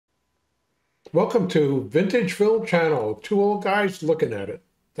Welcome to Vintage Film Channel. Two old guys looking at it.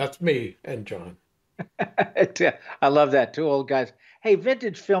 That's me and John. I love that. Two old guys. Hey,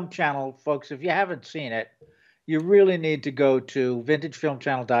 Vintage Film Channel, folks, if you haven't seen it, you really need to go to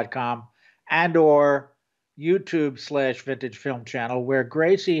vintagefilmchannel.com and or YouTube/ Vintage Film Channel, where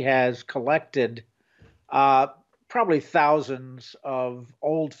Gracie has collected uh, probably thousands of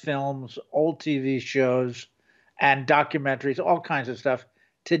old films, old TV shows, and documentaries, all kinds of stuff.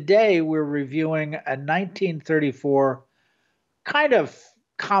 Today, we're reviewing a 1934 kind of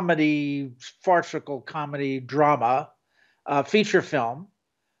comedy, farcical comedy drama feature film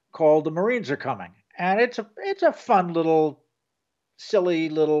called The Marines Are Coming. And it's a fun little silly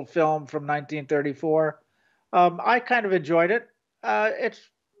little film from 1934. I kind of enjoyed it. It's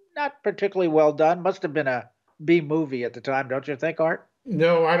not particularly well done. Must have been a B movie at the time, don't you think, Art?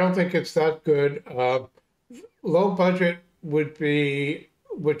 No, I don't think it's that good. Low budget would be,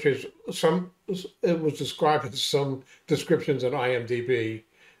 which is it was described as some descriptions on IMDb,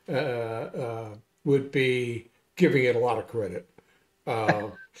 would be giving it a lot of credit. Uh,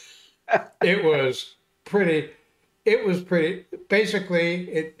 it was pretty,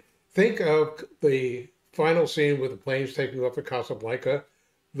 basically, think of the final scene with the planes taking off at Casablanca.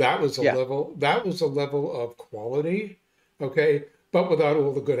 Yeah. That was a level of quality, okay, but without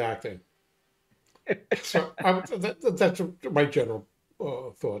all the good acting. So that's my general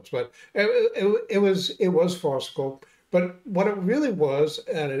thoughts. But it was farcical. But what it really was,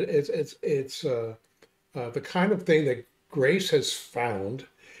 and it's the kind of thing that Grace has found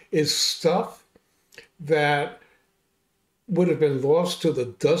is stuff that would have been lost to the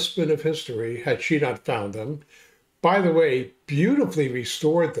dustbin of history had she not found them. By the way, beautifully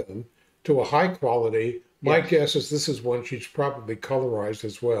restored them to a high quality. My Yes. guess is this is one she's probably colorized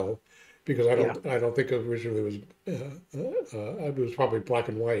as well, because Yeah. I don't think originally it was probably black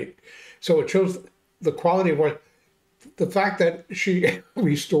and white. So it shows the quality of what the fact that she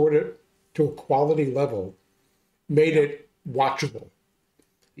restored it to a quality level made Yeah. it watchable.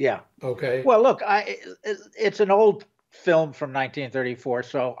 Yeah. Okay. Well, look, it's an old film from 1934,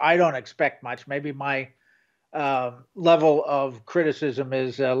 so I don't expect much. Maybe my level of criticism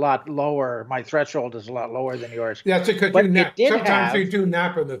is a lot lower. My threshold is a lot lower than yours. That's because you But it nap. did Sometimes you have, do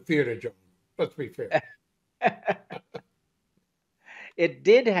nap in the theater, John. Let's be fair. it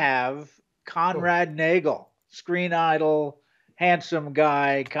did have Oh, Conrad Nagel, screen idol, handsome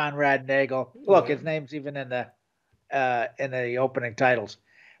guy, Conrad Nagel. Look, yeah. his name's even in the opening titles.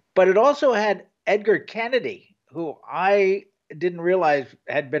 But it also had Edgar Kennedy, who I didn't realize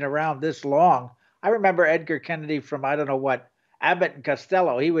had been around this long. I remember Edgar Kennedy from I don't know what Abbott and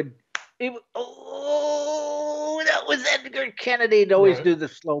Costello. Oh, that was Edgar Kennedy. He'd always Right. do the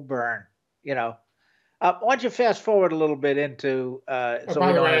slow burn, you know. Why don't you fast forward a little bit into so By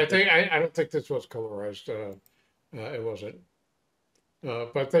we the don't way, have to. I don't think this was colorized. It wasn't.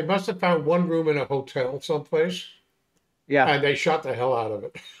 But they must have found one room in a hotel someplace, Yeah, and they shot the hell out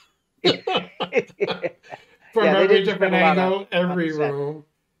of yeah, it from they every didn't spend different a lot angle, on the every set. room.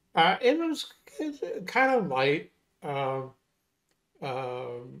 It was kind of light. Um,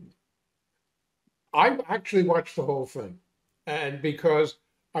 um, I actually watched the whole thing, and because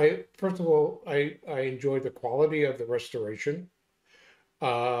first of all, I enjoyed the quality of the restoration.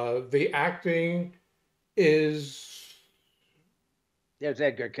 The acting is, There's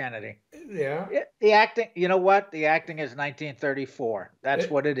Edgar Kennedy. yeah, The acting, you know what? The acting is 1934. That's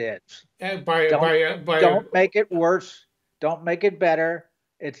it, what it is. and Don't by don't make it worse. Don't make it better.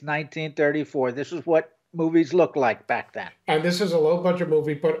 It's 1934. This is what movies looked like back then. and this is a low budget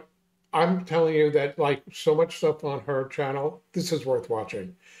movie, but I'm telling you that like so much stuff on her channel, this is worth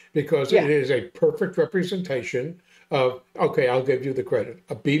watching because it Yeah, is a perfect representation of, okay, I'll give you the credit,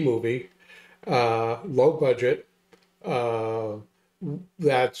 a B movie, low budget, uh,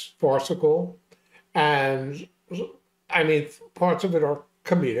 that's farcical, and I mean parts of it are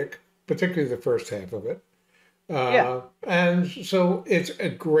comedic, particularly the first half of it. yeah, And so it's a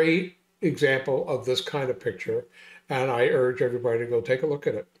great example of this kind of picture, and I urge everybody to go take a look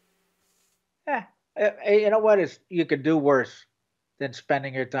at it. yeah. You know what? Is you could do worse than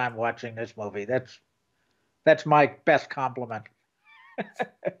spending your time watching this movie. That's my best compliment.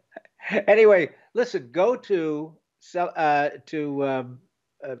 Anyway, listen, go to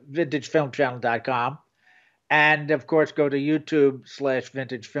vintagefilmchannel.com and of course go to YouTube/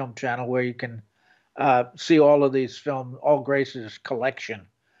 Vintage Film Channel where you can see all of these film, all Grace's collection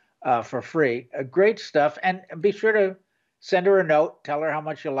for free. Great stuff, and be sure to send her a note, tell her how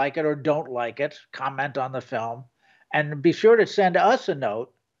much you like it or don't like it, comment on the film, and be sure to send us a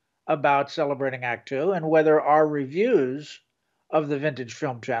note about Celebrating Act Two and whether our reviews of the Vintage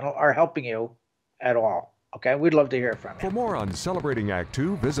Film Channel are helping you at all. Okay, we'd love to hear from you. For more on Celebrating Act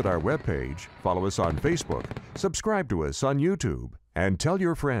Two, visit our webpage, follow us on Facebook, subscribe to us on YouTube, and tell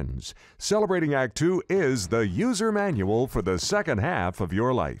your friends. Celebrating Act Two is the user manual for the second half of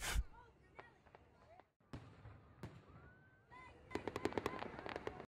your life.